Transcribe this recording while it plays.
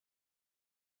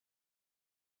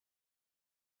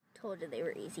Told you they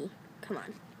were easy. Come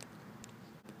on.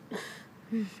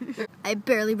 I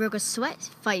barely broke a sweat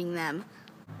fighting them.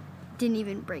 Didn't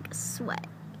even break a sweat.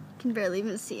 Can barely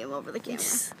even see him over the camera.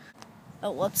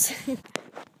 Oh, whoops. Oh,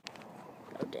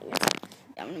 dang it.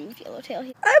 I'm gonna move Yellowtail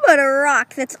here. I'm on a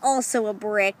rock that's also a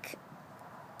brick.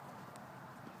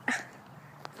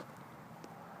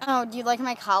 Oh, do you like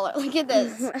my collar? Look at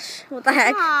this. What the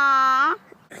heck? Aww.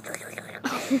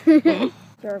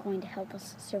 You're going to help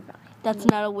us survive. That's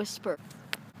not a whisper.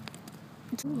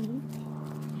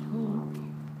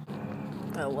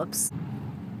 Oh, whoops.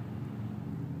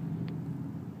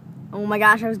 Oh my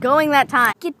gosh, I was going that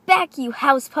time. Get back, you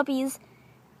house puppies.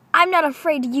 I'm not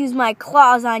afraid to use my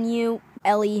claws on you.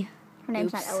 Ellie. Her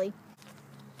name's Oops. not Ellie.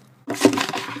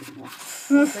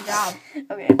 Good job.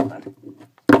 Okay, hold on.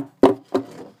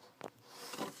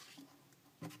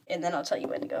 And then I'll tell you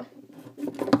when to go.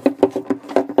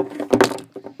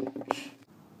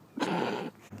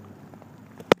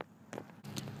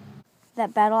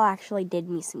 That battle actually did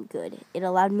me some good. It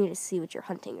allowed me to see what you're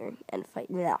hunting and fight.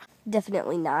 Nah,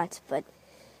 definitely not, but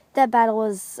that battle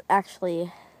was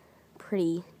actually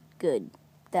pretty good.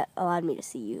 That allowed me to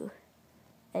see you.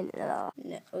 And, no,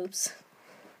 oops.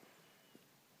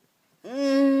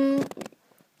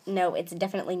 No, it's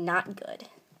definitely not good.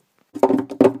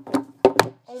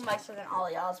 Oh my, so then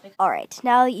all y'all's big. Alright,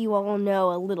 now that you all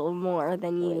know a little more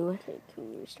than you...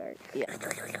 Can you start? Yeah.